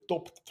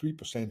top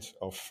 3%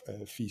 of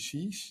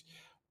VCs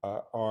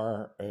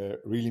are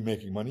really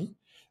making money.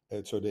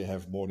 So they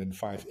have more than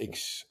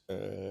 5x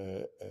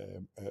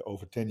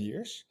over 10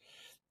 years,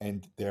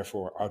 and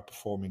therefore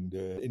outperforming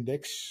the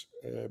index,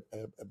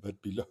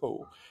 but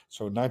below.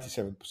 So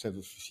 97%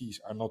 of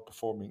VCs are not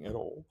performing at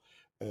all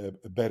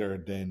better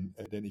than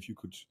if you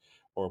could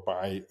or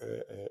buy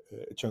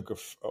a chunk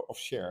of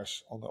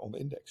shares on the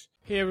index.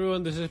 Hey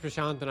everyone, this is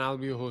Prashant and I'll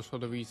be your host for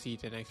the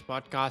VC10X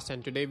podcast.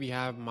 And today we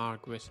have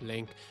Marc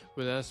Wesselink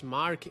with us.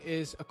 Marc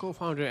is a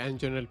co-founder and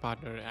general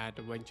partner at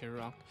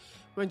Venturerock.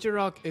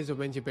 Venturerock is a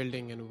venture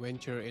building and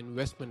venture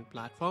investment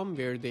platform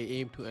where they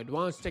aim to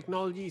advance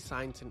technology,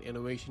 science, and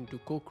innovation to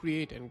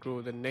co-create and grow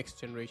the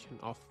next generation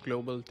of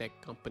global tech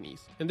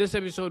companies. In this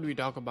episode, we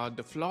talk about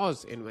the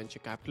flaws in venture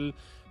capital,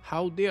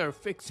 how they are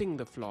fixing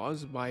the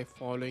flaws by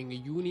following a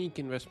unique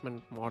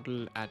investment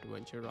model at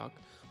Venturerock,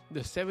 the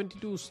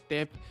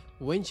 72-step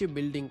venture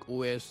building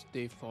OS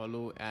they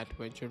follow at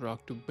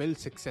Venturerock to build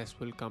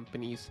successful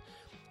companies,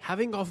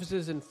 having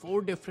offices in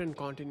 4 different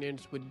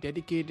continents with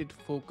dedicated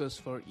focus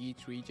for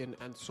each region,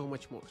 and so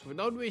much more. So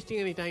without wasting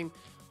any time,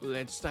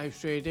 let's dive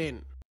straight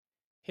in.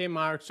 Hey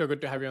Marc, so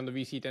good to have you on the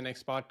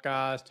VC10X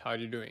podcast. How are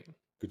you doing?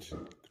 Good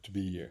to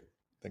be here.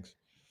 Thanks.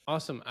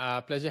 Awesome.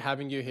 Pleasure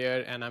having you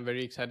here. And I'm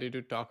very excited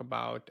to talk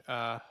about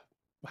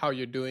how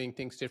you're doing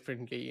things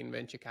differently in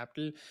venture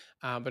capital.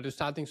 But to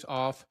start things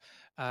off,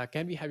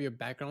 can we have your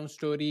background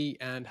story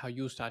and how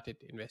you started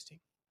investing?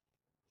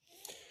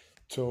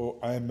 So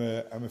I'm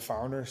a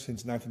founder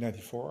since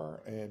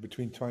 1994.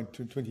 Between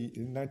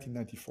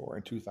 1994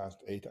 and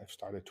 2008, I've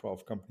started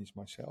 12 companies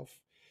myself.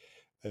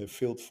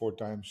 Failed 4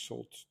 times,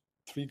 sold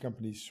 3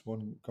 companies.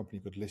 1 company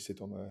got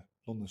listed on a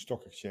London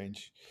Stock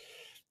Exchange,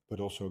 but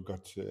also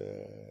got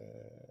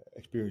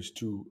experienced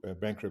 2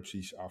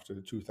 bankruptcies after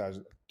the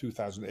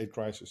 2008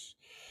 crisis.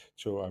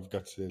 So I've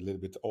got a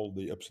little bit all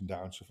the ups and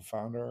downs of a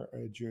founder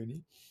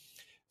journey.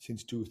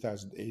 Since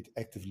 2008,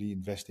 actively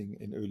investing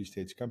in early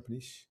stage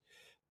companies.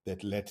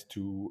 That led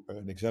to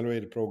an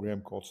accelerator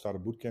program called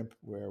Startup Bootcamp,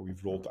 where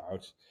we've rolled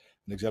out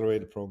an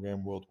accelerator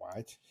program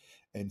worldwide.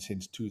 And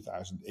since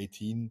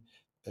 2018,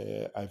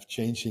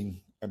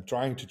 I'm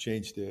trying to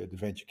change the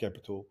venture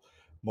capital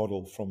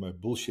model from a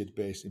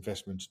bullshit-based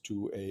investment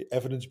to a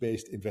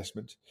evidence-based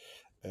investment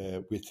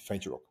with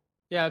Venturerock.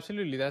 Yeah,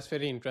 absolutely. That's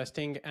very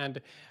interesting.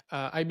 And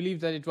I believe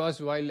that it was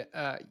while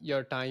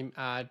your time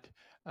at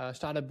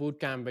Startup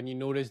Bootcamp when you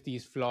noticed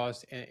these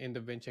flaws in the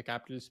venture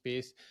capital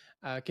space.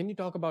 Can you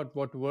talk about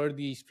what were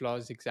these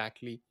flaws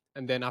exactly?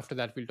 And then after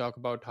that, we'll talk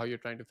about how you're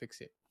trying to fix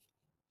it.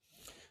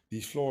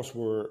 These flaws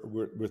were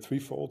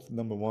threefold.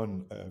 Number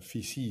one,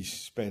 VCs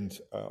spend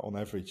on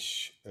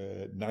average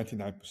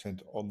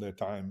 99% on their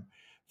time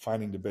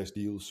finding the best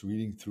deals,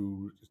 reading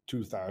through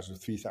 2,000,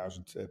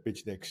 3,000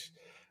 pitch decks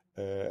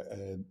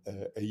a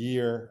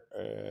year,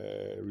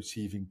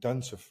 receiving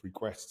tons of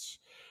requests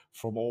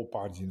from all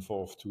parties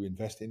involved to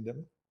invest in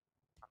them.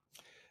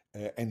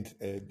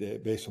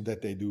 Based on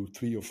that, they do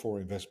 3 or 4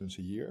 investments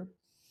a year.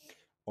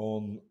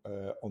 On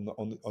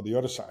the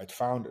other side,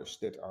 founders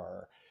that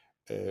are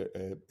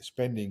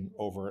spending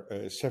over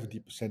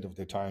 70% of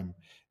their time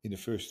in the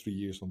first 3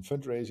 years on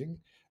fundraising.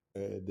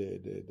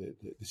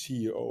 The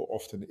CEO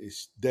often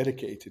is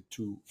dedicated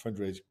to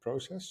fundraising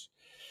process.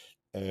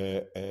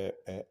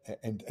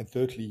 And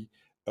thirdly,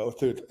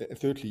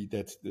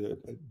 that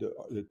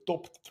the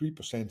top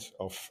 3%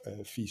 of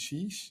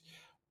VCs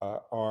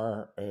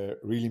are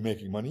really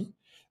making money.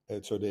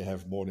 So they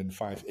have more than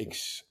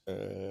 5x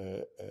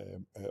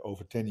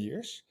over 10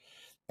 years,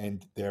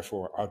 and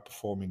therefore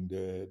outperforming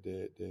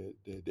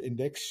the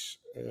index,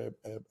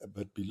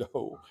 but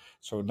below.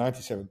 So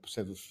 97%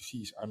 of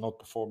VCs are not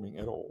performing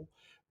at all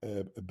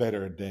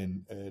better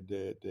than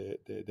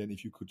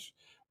if you could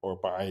or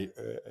buy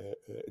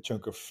a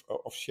chunk of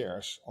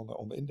shares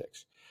on the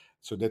index.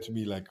 So that to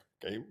me, like,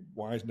 okay,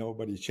 why is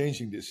nobody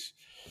changing this?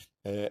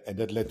 And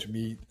that led to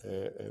me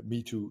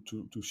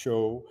to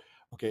show,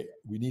 okay,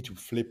 we need to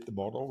flip the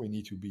model. We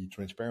need to be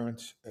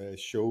transparent,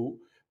 show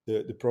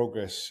the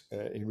progress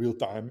in real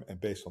time, and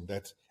based on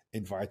that,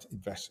 invite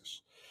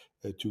investors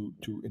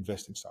to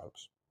invest in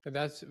startups.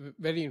 That's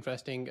very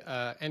interesting.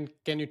 And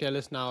can you tell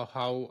us now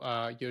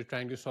how you're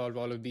trying to solve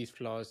all of these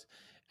flaws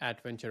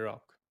at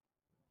Venturerock?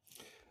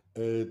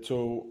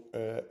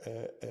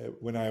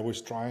 When I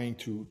was trying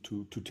to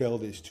tell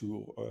this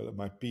to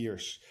my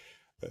peers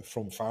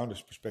from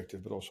founders'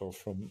 perspective, but also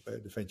from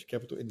the venture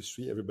capital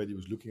industry, everybody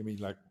was looking at me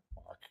like,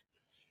 Marc,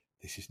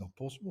 this is not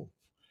possible.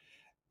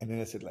 And then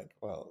I said, like,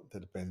 well, that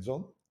depends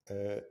on.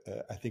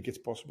 I think it's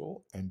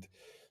possible. And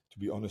to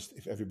be honest,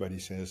 if everybody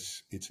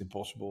says it's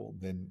impossible,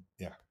 then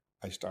yeah,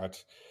 I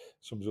start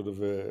some sort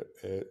of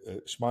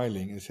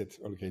smiling and said,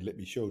 okay, let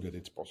me show that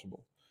it's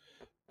possible.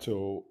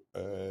 So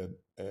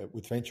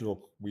with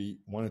Venturerock, we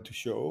wanted to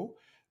show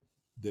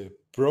the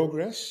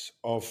progress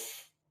of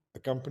a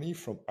company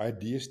from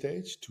idea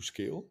stage to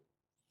scale,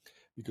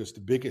 because the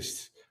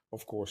biggest,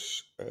 of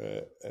course,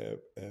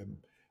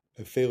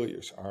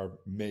 failures are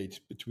made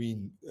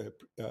between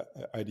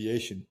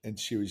ideation and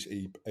Series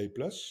A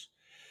plus.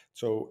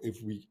 So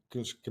if we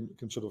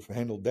can sort of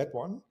handle that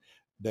one,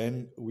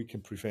 then we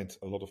can prevent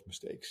a lot of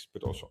mistakes.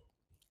 But also,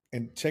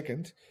 and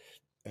second,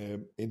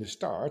 in the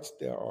start,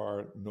 there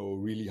are no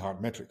really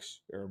hard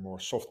metrics. There are more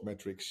soft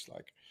metrics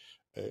like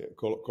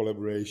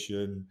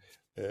collaboration,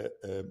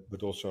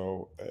 but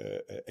also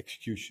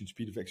execution,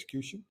 speed of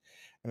execution.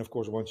 And of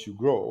course, once you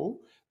grow,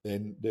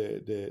 then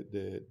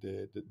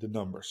the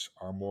numbers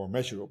are more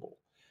measurable.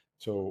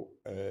 So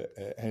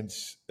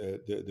hence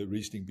the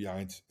reasoning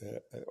behind,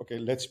 okay,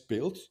 let's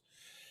build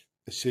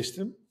a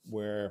system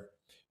where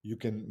you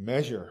can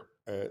measure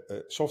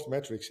soft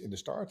metrics in the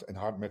start and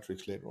hard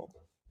metrics later on.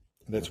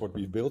 And that's what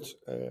we've built.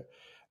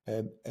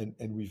 And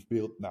we've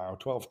built now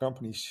 12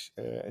 companies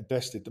and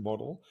tested the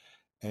model.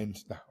 And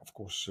of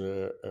course,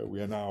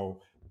 we are now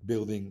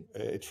building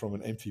it from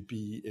an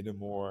MVP in a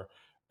more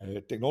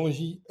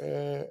technology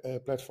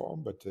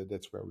platform, but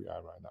that's where we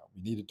are right now.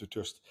 We needed to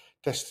just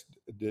test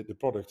the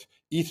product,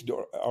 eat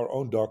our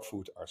own dog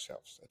food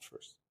ourselves at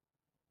first.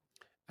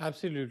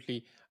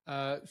 Absolutely.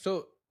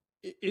 So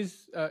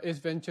is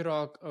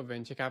Venturerock a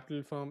venture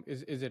capital firm?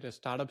 Is it a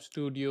startup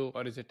studio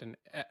or is it an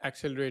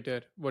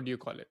accelerator? What do you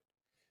call it?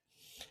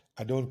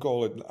 I don't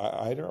call it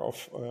either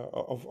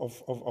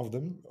of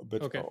them,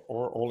 but Okay.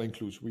 or all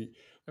inclusive. We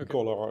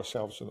call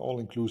ourselves an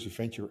all-inclusive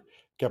venture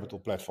capital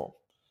platform.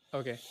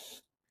 Okay.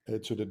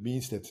 So that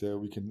means that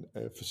we can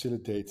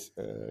facilitate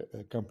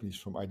companies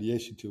from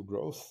ideation to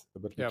growth,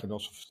 but we can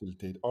also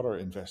facilitate other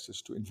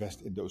investors to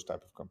invest in those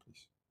type of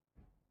companies.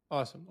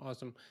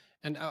 Awesome.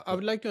 And I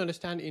would like to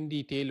understand in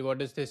detail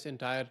what is this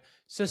entire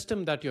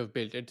system that you've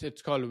built.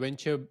 It's called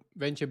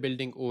Venture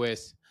Building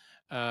OS,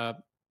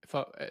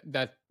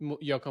 that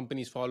your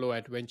companies follow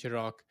at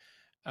Venturerock.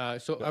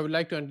 So I would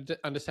like to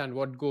understand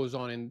what goes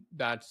on in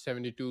that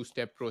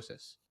 72-step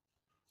process.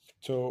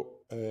 So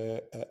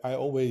I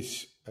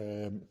always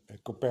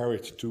compare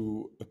it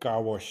to a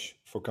car wash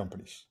for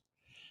companies,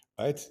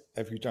 right?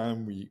 Every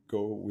time we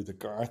go with a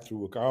car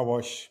through a car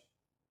wash,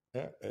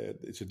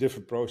 it's a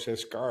different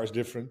process. Car is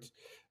different,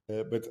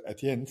 but at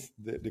the end,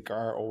 the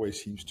car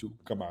always seems to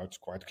come out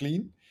quite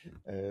clean.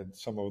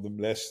 Some of them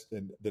less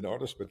than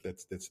others, but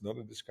that's not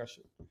a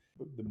discussion.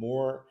 The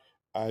more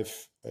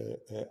I've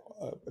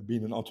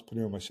been an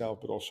entrepreneur myself,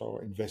 but also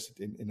invested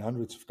in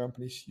hundreds of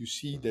companies, you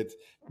see that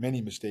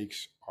many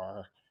mistakes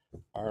are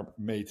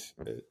made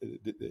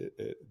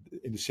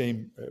in the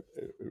same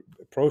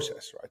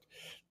process, right?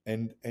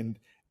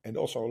 And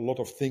also a lot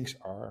of things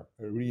are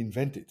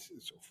reinvented.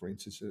 So, for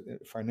instance,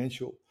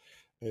 financial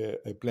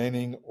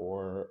planning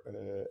or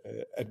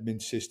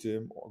admin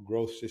system or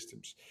growth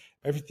systems,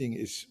 everything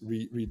is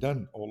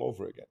redone all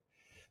over again.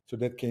 So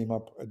that came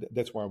up.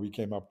 That's why we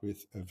came up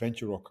with a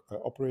Venturerock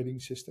operating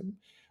system,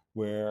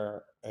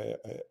 where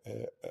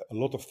a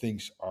lot of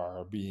things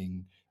are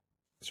being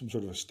some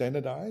sort of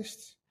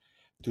standardized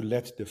to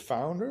let the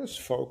founders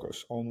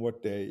focus on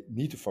what they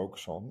need to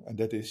focus on, and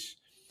that is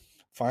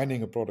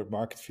finding a product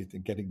market fit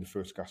and getting the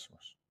first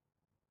customers,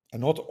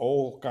 and not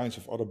all kinds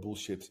of other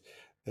bullshit,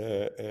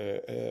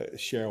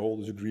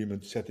 shareholders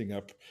agreement, setting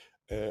up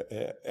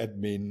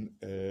admin,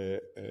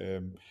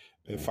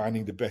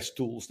 finding the best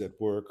tools that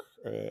work,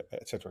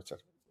 etc., etc.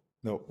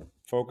 No,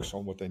 focus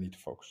on what they need to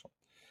focus on.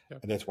 Yeah.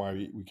 And that's why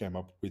we came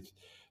up with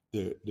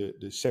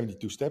the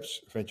 72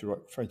 steps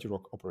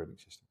Venturerock operating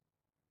system.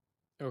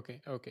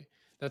 Okay.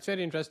 That's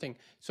very interesting.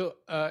 So,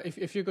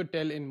 if you could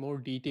tell in more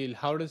detail,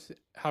 how does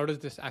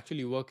this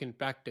actually work in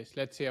practice?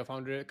 Let's say a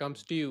founder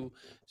comes to you.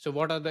 So,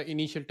 what are the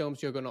initial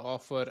terms you're going to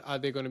offer? Are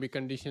there going to be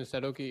conditions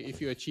that, okay, if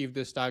you achieve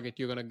this target,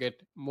 you're going to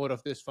get more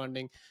of this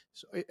funding?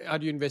 So, are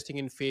you investing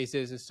in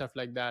phases and stuff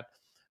like that?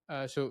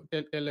 So,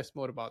 tell us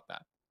more about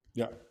that.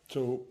 Yeah.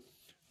 So,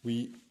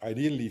 we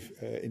ideally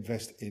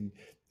invest in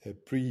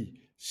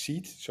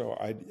pre-seed, so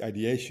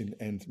ideation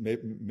and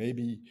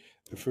maybe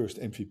the first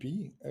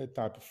MVP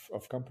type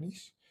of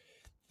companies.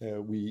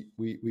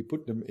 We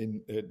put them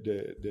in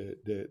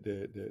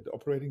the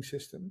operating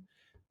system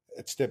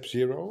at step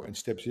zero, and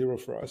step zero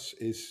for us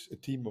is a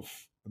team of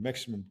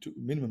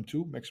minimum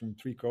two, maximum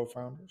three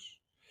co-founders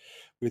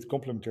with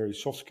complementary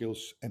soft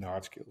skills and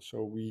hard skills.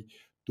 So we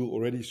do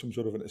already some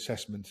sort of an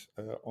assessment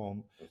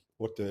on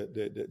what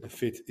the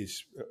fit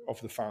is of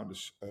the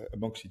founders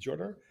amongst each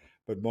other,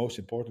 but most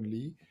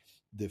importantly,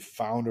 the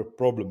founder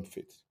problem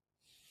fit.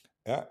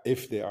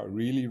 If they are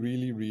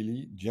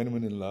really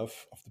genuine in love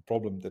of the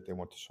problem that they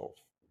want to solve.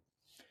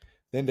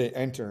 Then they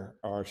enter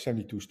our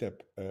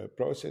 72-step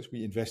process.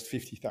 We invest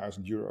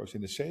 50,000 euros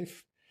in a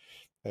safe.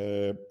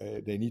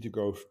 They need to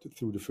go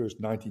through the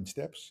first 19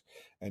 steps,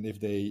 and if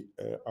they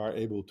are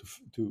able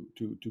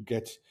to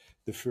get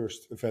the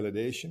first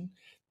validation,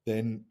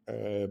 then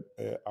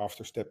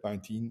after step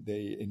 19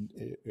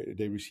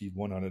 they receive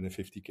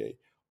 150k,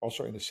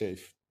 also in a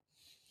safe.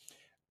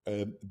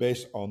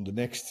 Based on the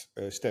next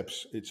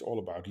steps, it's all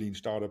about lean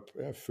startup,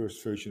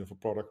 first version of a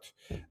product,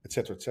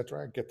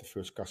 etc. Get the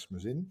first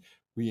customers in.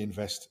 We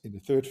invest in the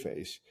third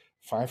phase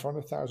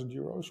 500,000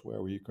 euros,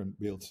 where we can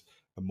build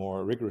a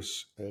more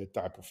rigorous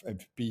type of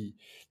MVP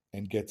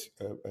and get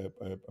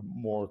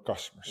more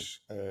customers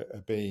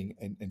paying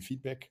and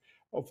feedback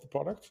of the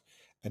product.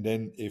 And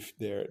then if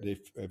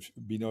they've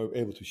been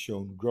able to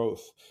show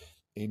growth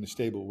in a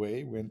stable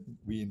way, when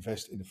we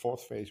invest in the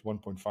fourth phase,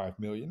 1.5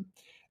 million,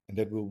 and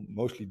that will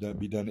mostly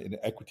be done in an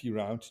equity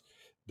round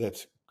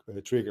that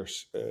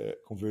triggers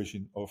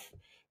conversion of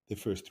the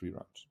first 3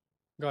 rounds.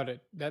 Got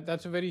it.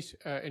 That's a very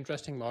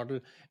interesting model.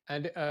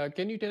 And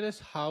can you tell us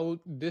how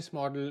this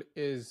model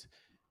is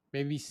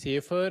maybe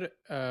safer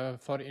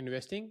for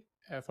investing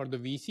for the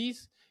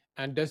VCs?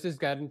 And does this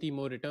guarantee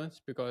more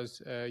returns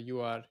because you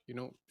are,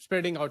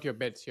 spreading out your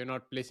bets? You're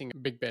not placing a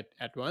big bet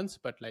at once,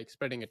 but like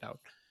spreading it out.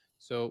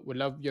 So, would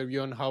love your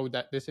view on how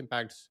this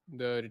impacts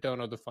the return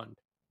of the fund.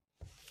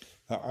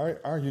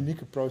 Our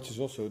unique approach is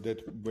also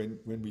that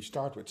when we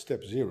start with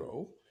step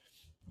zero,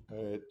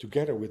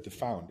 together with the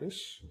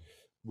founders,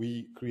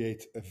 we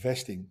create a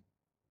vesting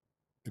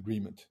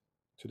agreement.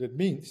 So that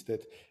means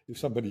that if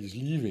somebody is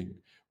leaving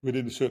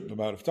within a certain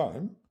amount of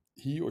time,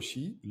 he or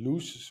she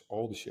loses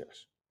all the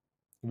shares.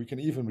 And we can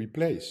even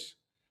replace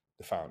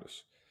the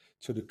founders.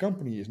 So the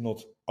company is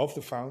not of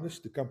the founders,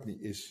 the company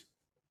is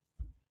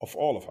of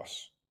all of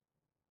us.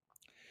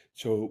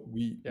 So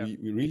we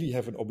really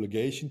have an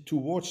obligation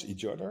towards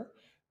each other,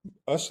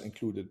 us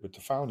included, but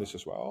the founders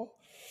as well,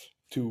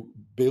 to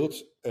build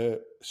a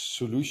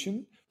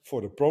solution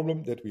for the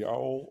problem that we are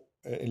all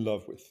in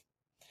love with.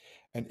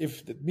 And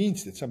if that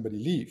means that somebody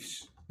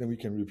leaves, then we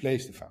can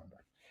replace the founder.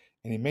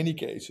 And in many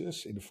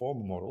cases, in the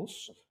former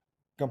models,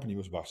 company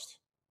was bust.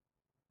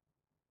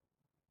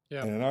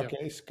 And in our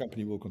case,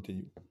 company will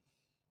continue.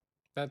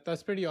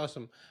 That's pretty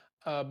awesome.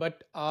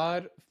 But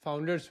are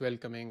founders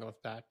welcoming of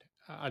that?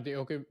 Are they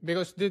okay?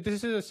 Because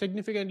this is a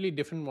significantly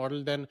different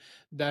model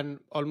than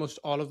almost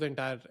all of the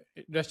entire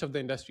rest of the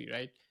industry,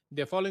 right?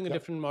 They're following a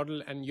different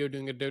model, and you're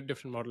doing a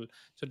different model.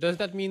 So does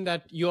that mean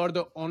that you are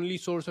the only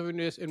source of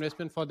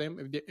investment for them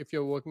if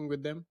you're working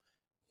with them?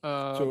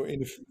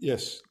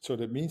 Yes. So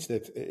that means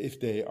that if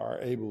they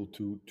are able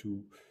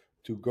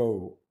to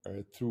go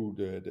through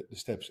the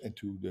steps and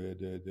to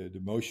the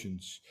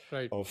motions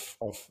of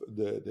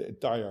the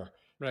entire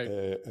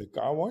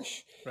car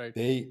wash,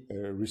 they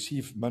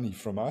receive money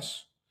from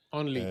us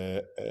only.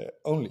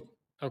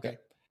 Okay. Yeah.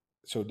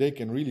 So they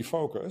can really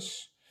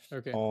focus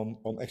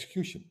on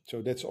execution.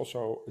 So that's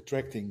also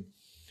attracting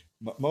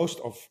most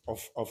of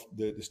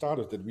the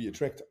startups that we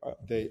attract.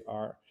 They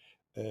are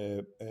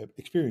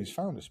experienced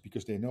founders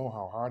because they know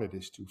how hard it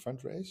is to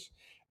fundraise,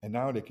 and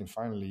now they can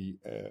finally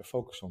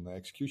focus on the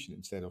execution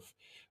instead of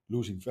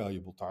losing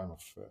valuable time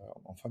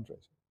on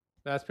fundraising.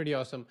 That's pretty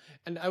awesome.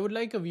 And I would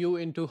like a view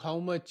into how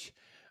much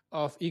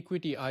of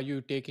equity are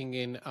you taking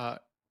in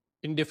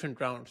different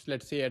rounds.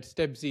 Let's say at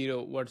step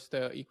 0, what's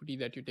the equity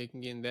that you're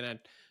taking in?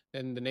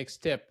 Then the next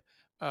step,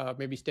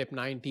 maybe step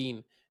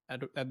 19.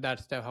 At that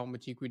step, how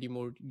much equity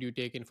more do you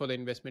take in for the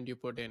investment you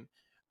put in?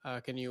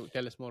 Can you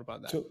tell us more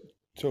about that?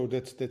 So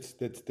that's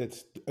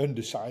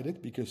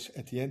undecided, because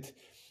at the end,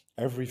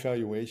 every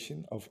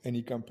valuation of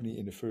any company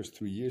in the first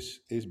 3 years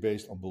is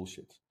based on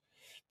bullshit.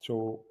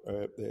 So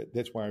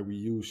that's why we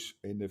use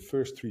in the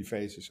first 3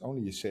 phases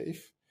only a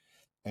safe,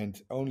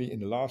 and only in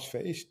the last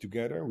phase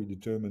together we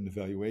determine the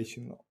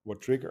valuation,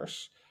 what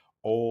triggers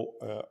all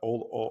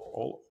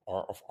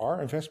of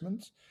our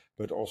investments,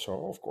 but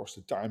also of course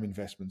the time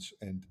investments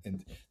and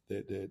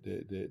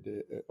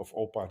the of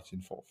all parties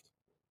involved.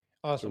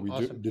 Awesome. So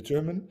we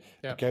determine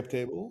a cap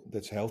table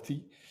that's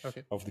healthy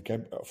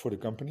for the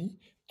company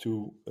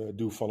to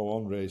do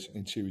follow-on raise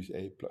in Series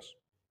A plus.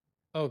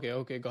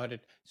 Okay, got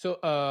it. So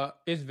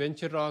is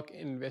Venturerock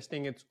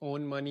investing its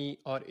own money,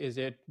 or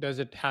does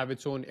it have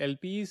its own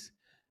LPs?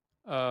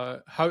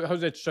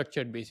 How's it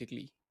structured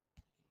basically?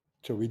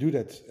 So we do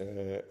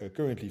that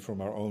currently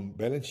from our own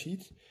balance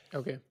sheet.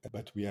 Okay.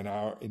 But we are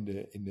now in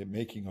the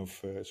making of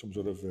some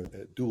sort of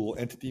a dual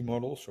entity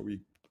model. So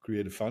we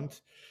create a fund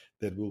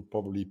that will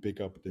probably pick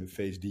up the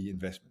phase D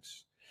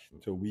investments.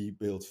 So we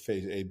build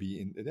phase A, B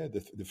in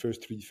the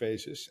first 3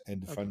 phases,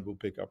 and the fund will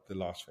pick up the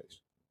last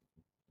phase.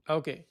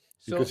 Okay.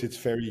 So because it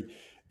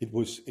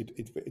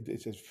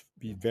has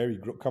been very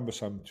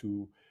cumbersome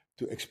to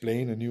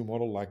explain a new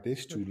model like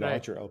this to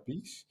larger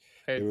LPs.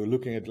 They were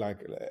looking at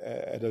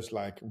us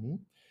like.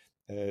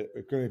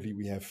 Currently,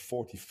 we have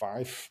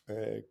 45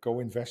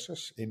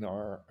 co-investors on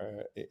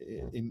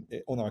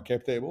our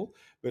cap table,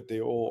 but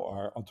they all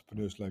are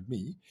entrepreneurs like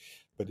me.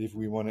 But if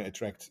we want to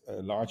attract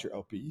larger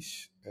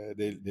LPs,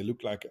 they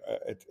look like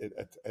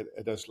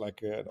at us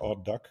like an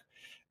odd duck.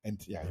 And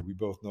we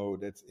both know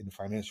that in the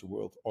financial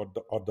world,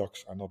 odd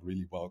ducks are not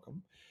really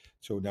welcome.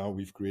 So now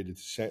we've created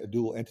a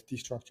dual entity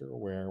structure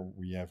where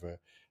we have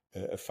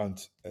a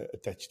fund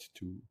attached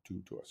to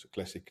us, a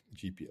classic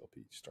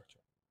GPLP structure.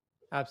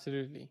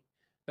 Absolutely.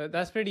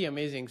 That's pretty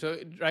amazing. So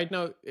right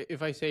now,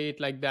 if I say it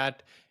like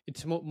that,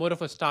 it's more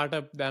of a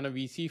startup than a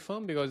VC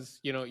firm, because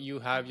you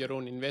have your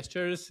own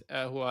investors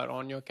who are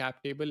on your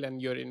cap table, and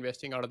you're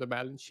investing out of the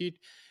balance sheet,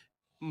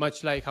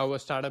 much like how a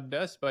startup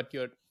does. But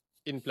you're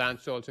in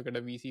plans to also get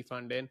a VC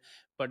fund in.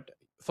 But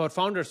for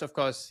founders, of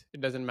course,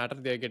 it doesn't matter.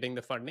 They're getting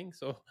the funding,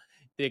 so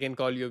they can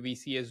call you a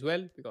VC as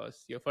well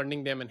because you're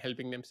funding them and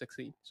helping them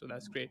succeed. So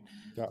that's great.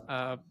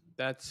 Yeah.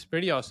 That's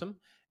pretty awesome.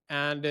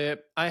 And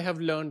I have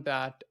learned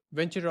that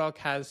Venturerock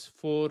has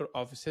 4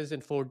 offices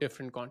in 4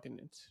 different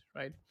continents,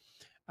 right?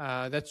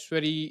 That's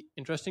very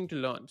interesting to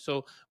learn.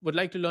 So, would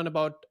like to learn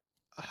about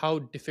how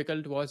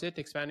difficult was it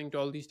expanding to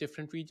all these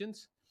different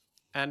regions,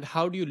 and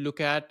how do you look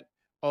at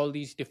all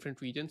these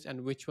different regions,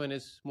 and which one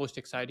is most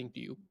exciting to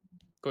you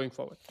going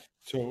forward?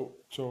 So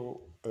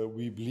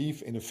we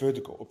believe in a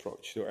vertical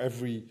approach. So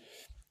every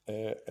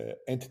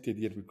entity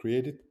that we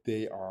created,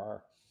 they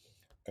are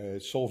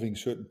solving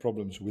certain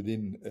problems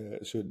within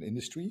a certain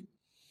industry,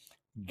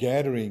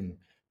 gathering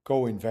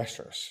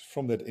co-investors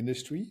from that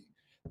industry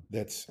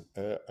that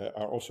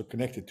are also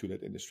connected to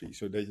that industry,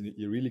 so that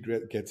you really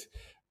get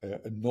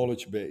a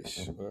knowledge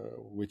base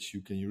which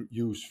you can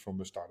use from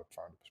a startup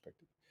founder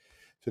perspective.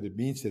 So that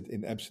means that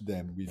in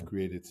Amsterdam we've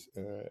created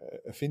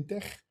a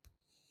fintech.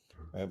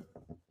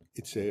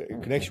 It's a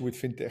connection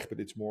with fintech, but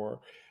it's more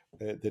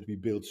that we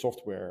build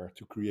software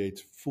to create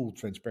full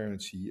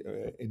transparency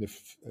in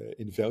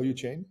the value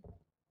chain.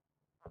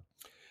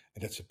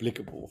 And that's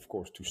applicable, of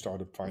course, to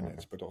startup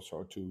finance, but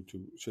also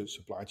to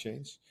supply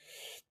chains.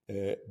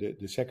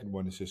 The second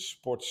one is a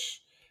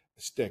sports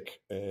stack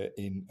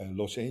in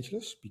Los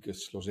Angeles,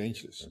 because Los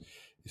Angeles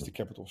is the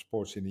capital of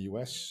sports in the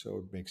US, so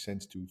it makes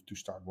sense to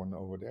start one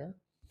over there.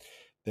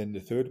 Then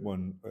the third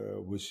one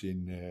was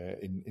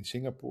in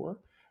Singapore,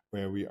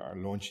 where we are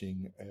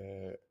launching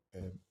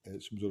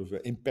some sort of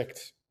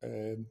impact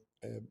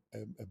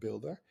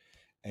builder.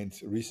 And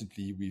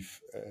recently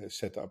we've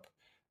set up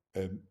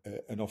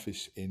an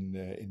office in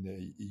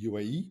the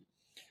UAE,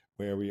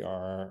 where we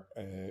are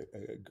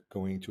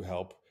going to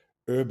help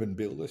urban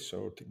builders,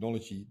 so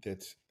technology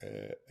that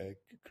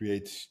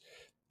creates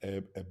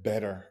a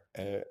better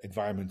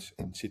environment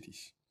in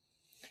cities.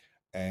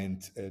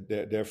 And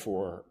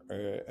therefore,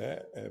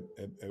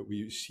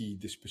 we see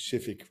the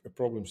specific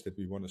problems that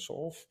we want to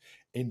solve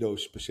in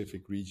those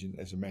specific regions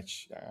as a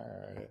match.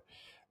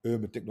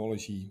 Urban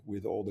technology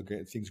with all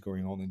the things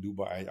going on in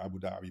Dubai, Abu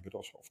Dhabi, but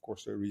also, of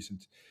course, the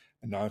recent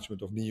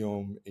announcement of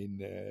NEOM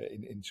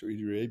in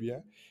Saudi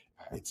Arabia.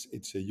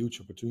 It's a huge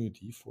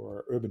opportunity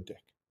for urban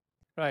tech.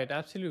 Right,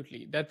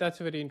 absolutely. That's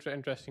a very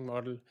interesting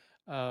model,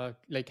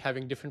 like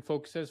having different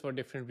focuses for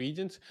different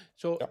regions.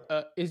 So,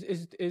 Yeah.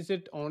 is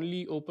it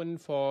only open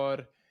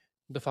for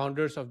the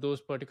founders of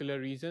those particular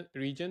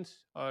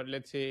regions, or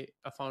let's say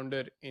a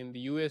founder in the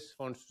US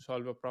wants to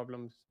solve a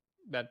problem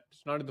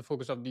that's not the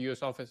focus of the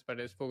US office, but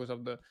is focus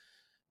of the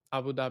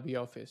Abu Dhabi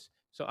office?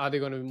 So, are they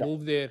going to Yeah.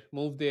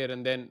 move there,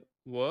 and then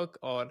work,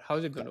 or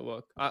how's it going to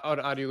work, or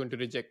are you going to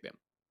reject them?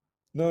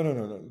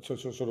 No. So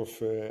sort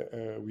of,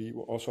 we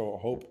also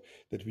hope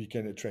that we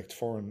can attract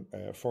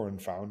foreign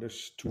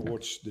founders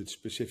towards the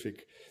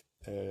specific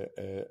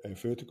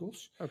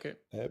verticals, Okay.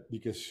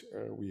 because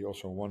we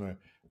also want to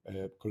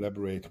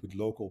collaborate with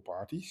local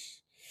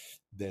parties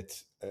that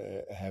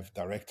have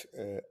direct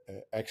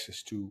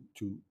access to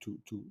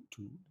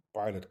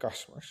pilot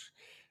customers,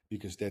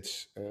 because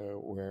that's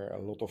where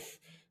a lot of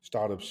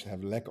startups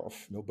have lack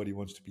of. Nobody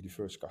wants to be the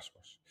first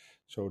customers.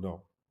 So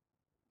no,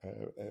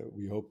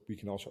 we hope we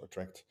can also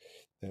attract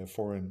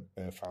foreign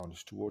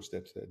founders towards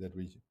that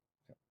region.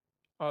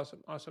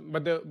 Awesome.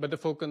 But the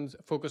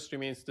focus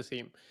remains the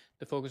same.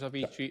 The focus of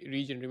Yeah, each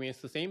region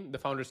remains the same. The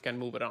founders can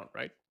move around,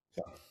 right?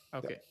 yeah, yeah,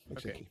 Okay. Okay.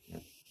 exactly.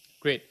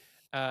 Great.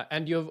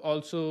 And you have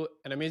also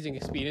an amazing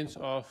experience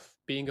of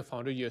being a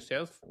founder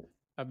yourself,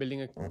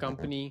 building a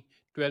company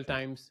 12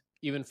 times,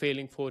 even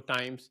failing 4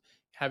 times,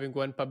 having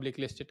one public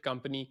listed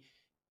company.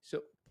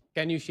 So,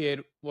 can you share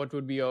what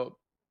would be your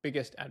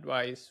biggest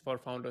advice for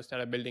founders that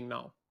are building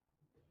now?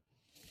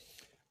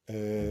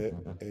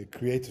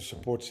 Create a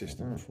support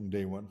system from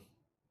day one.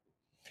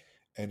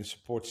 And the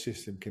support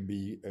system can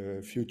be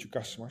future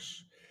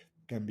customers,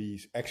 can be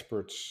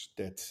experts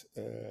that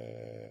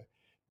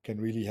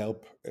can really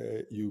help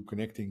you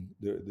connecting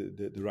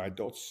the right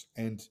dots,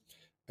 and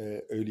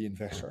early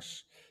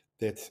investors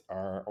that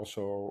are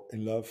also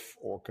in love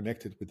or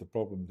connected with the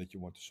problem that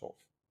you want to solve.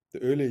 The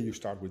earlier you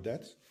start with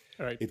that,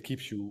 All right. it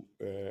keeps you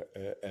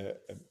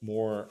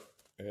more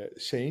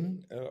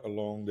sane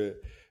along the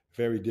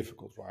very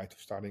difficult ride of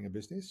starting a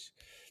business.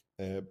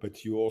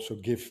 But you also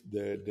give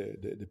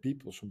the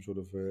people some sort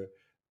of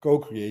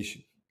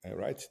co-creation,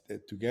 right?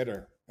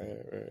 Together,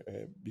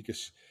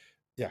 because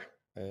yeah,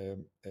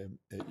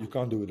 you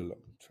can't do it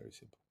alone. It's very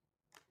simple.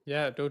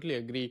 Yeah, totally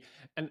agree.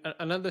 And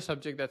another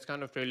subject that's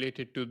kind of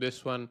related to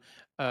this one,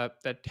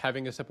 that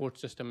having a support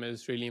system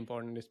is really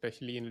important,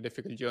 especially in a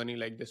difficult journey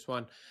like this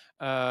one.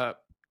 Uh,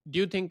 do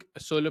you think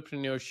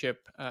solopreneurship,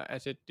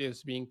 as it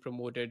is being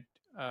promoted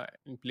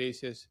in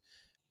places,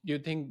 do you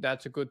think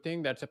that's a good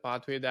thing? That's a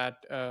pathway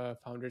that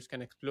founders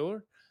can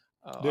explore?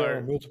 There are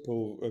Or,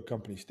 multiple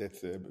companies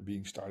that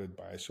being started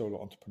by a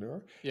solo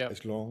entrepreneur, yeah,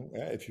 as long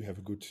if you have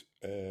a good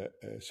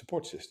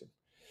support system.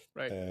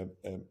 right. And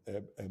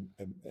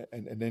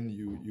then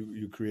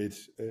you create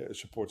a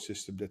support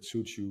system that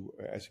suits you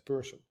as a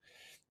person.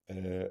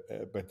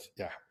 But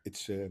yeah,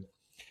 it's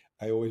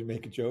I always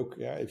make a joke.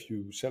 Yeah, if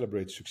you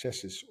celebrate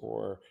successes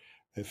or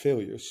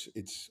failures,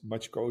 it's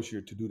much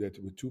cozier to do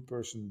that with two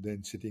person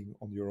than sitting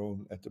on your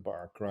own at the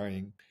bar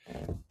crying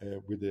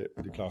with a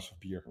glass of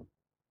beer.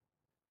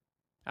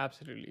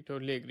 Absolutely,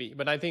 totally agree.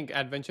 But I think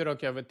at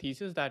VentureRock, you have a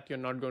thesis that you're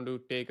not going to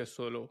take a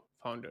solo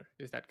founder.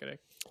 Is that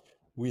correct?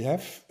 We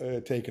have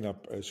taken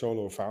up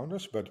solo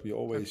founders, but we Okay.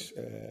 always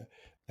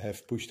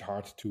have pushed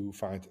hard to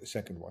find a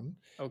second one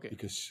Okay.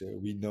 because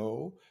we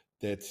know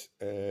that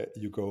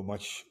you go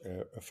much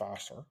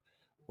faster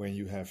when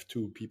you have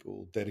two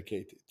people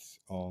dedicated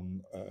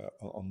on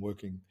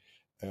working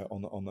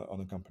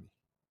on a company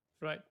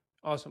Right.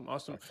 Awesome.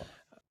 Awesome. by far.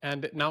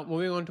 And now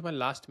moving on to my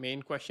last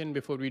main question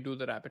before we do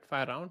the rapid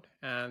fire round.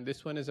 And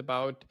this one is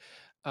about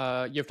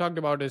you've talked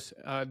about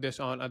this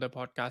on other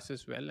podcasts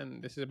as well.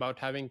 And this is about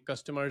having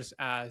customers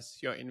as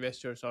your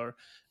investors or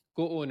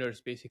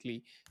co-owners,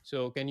 basically.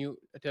 So can you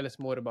tell us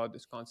more about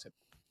this concept?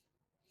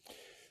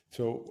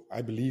 So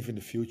I believe in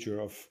the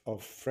future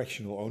of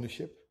fractional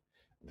ownership.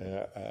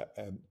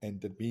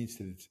 And that means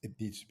that it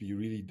needs to be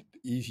really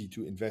easy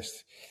to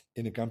invest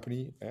in a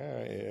company.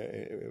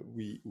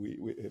 We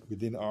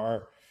within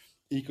our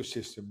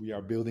ecosystem, we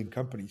are building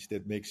companies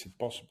that makes it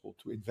possible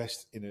to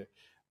invest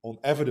on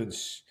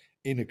evidence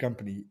in a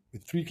company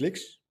with 3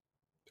 clicks,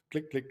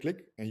 click, click,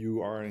 click, and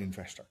you are an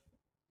investor.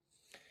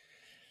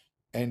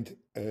 And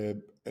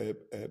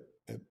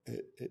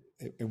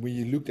and when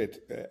you looked at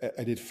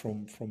it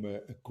from a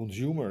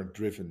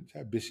consumer-driven,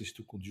 business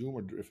to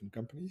consumer-driven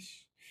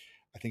companies,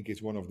 I think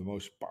it's one of the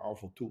most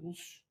powerful tools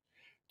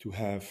to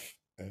have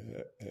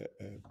a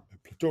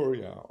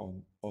plethora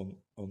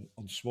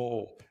on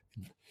small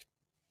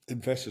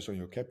investors on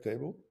your cap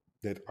table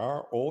that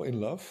are all in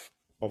love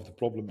of the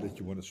problem that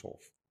you want to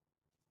solve.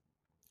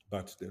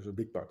 But there's a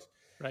big but.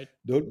 Right.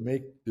 Don't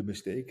make the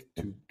mistake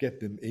to get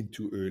them in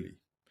too early.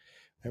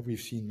 And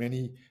we've seen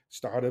many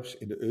startups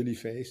in the early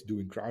phase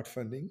doing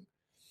crowdfunding,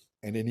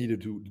 and they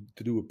needed to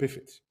do a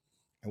pivot.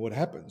 And what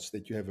happens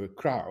that you have a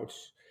crowd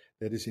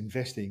that is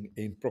investing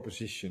in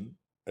proposition,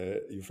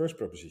 your first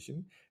proposition,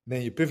 and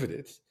then you pivot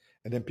it,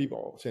 and then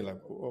people say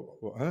like,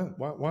 huh?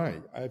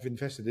 Why? I've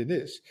invested in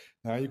this.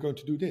 Now you're going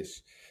to do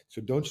this.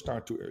 So don't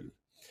start too early.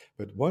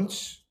 But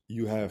once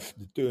you have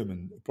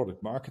determined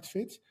product market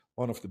fit,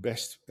 one of the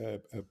best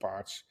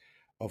parts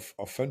of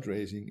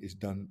fundraising is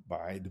done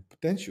by the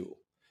potential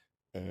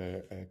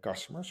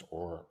customers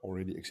or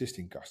already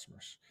existing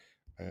customers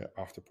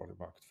after product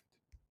market fit.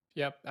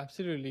 Yep,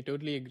 absolutely,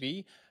 totally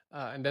agree.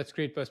 And that's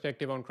great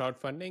perspective on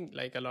crowdfunding.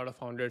 Like a lot of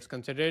founders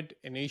consider it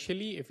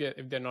initially, if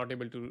they're not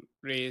able to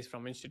raise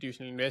from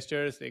institutional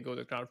investors, they go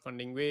the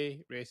crowdfunding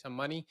way, raise some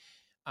money.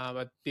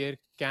 But there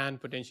can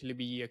potentially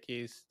be a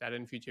case that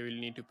in future we'll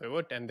need to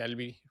pivot, and that'll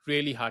be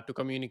really hard to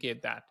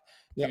communicate that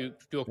Yeah,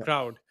 to a yeah,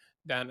 crowd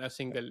than a yeah,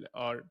 single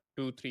or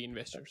two, three yeah.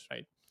 investors,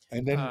 right?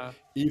 And then Uh,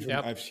 even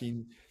yep, I've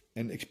seen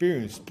and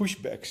experienced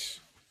pushbacks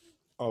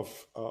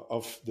of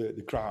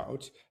the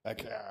crowd,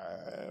 like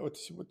what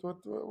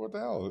the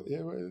hell?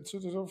 Yeah, it's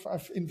sort of,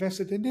 I've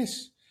invested in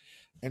this,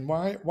 and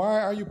why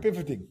are you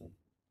pivoting?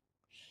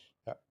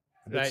 Yeah,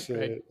 and right, that's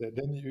right.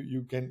 then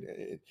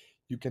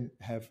you can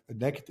have a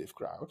negative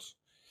crowd,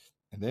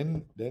 and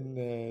then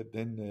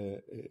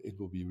it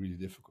will be really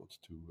difficult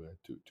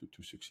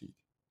to succeed.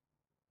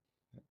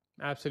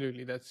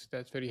 Absolutely, that's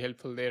very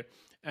helpful there.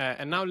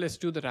 And now let's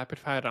do the rapid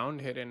fire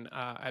round here, and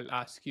I'll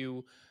ask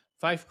you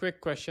five quick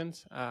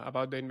questions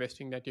about the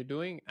investing that you're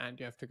doing, and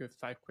you have to give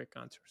five quick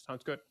answers.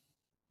 Sounds good?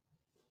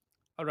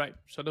 All right.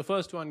 So the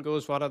first one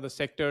goes: what are the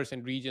sectors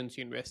and regions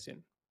you invest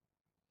in?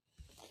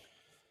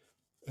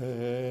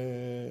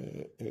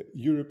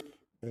 Europe,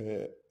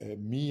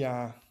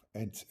 MIA,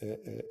 and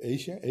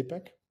Asia,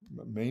 APAC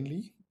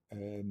mainly,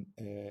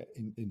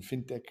 in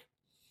fintech,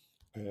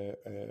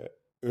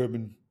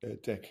 urban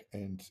tech,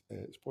 and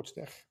sports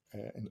tech,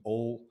 and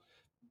all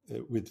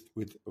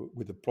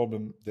with a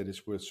problem that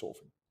is worth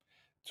solving.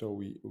 So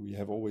we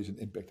have always an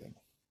impact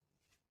angle.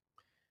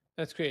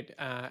 That's great.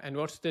 And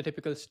what's the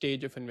typical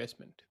stage of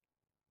investment?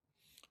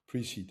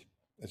 Pre-seed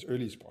as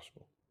early as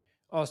possible.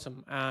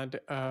 Awesome. And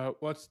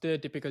what's the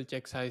typical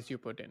check size you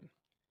put in?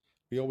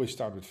 We always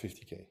start with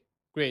 50K.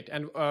 Great.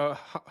 And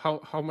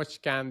how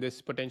much can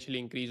this potentially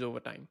increase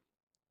over time?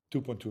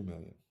 2.2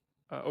 million.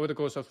 Over the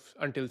course of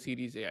until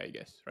Series A, I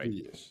guess, right? 3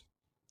 years.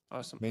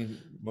 Awesome.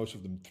 Most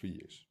of them 3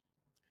 years.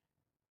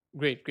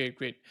 Great, great,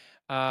 great.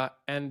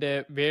 And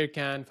where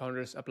can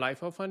founders apply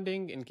for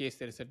funding in case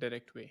there is a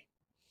direct way?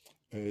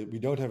 We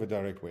don't have a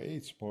direct way.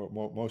 It's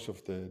most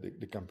of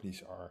the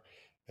companies are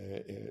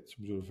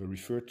some sort of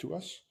referred to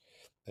us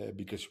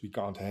because we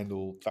can't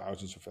handle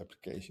thousands of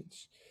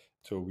applications.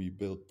 So we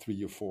build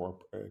 3 or 4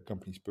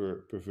 companies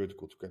per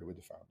vertical together with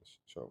the founders.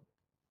 So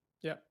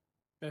Yeah,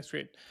 that's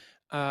great.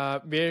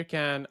 Where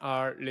can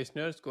our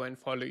listeners go and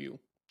follow you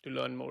to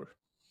learn more?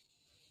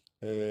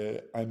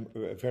 I'm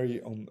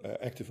very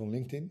active on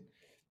LinkedIn.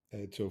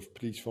 So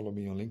please follow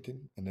me on LinkedIn,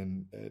 and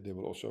then they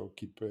will also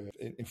keep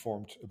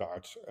informed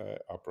about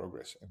our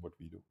progress and what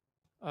we do.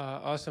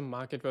 Awesome,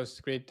 Mark. It was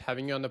great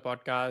having you on the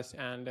podcast,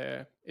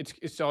 and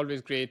it's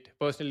always great.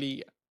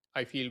 Personally,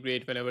 I feel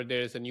great whenever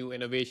there is a new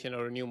innovation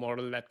or a new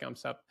model that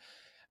comes up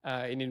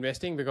in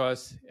investing,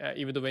 because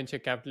even the venture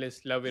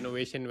capitalists love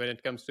innovation when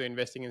it comes to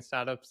investing in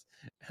startups,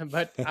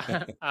 but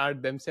are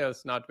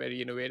themselves not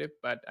very innovative.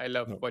 But I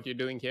love No, what you're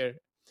doing here,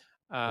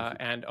 thank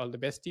you. and all the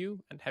best to you,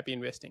 and happy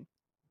investing.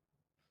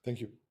 Thank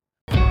you.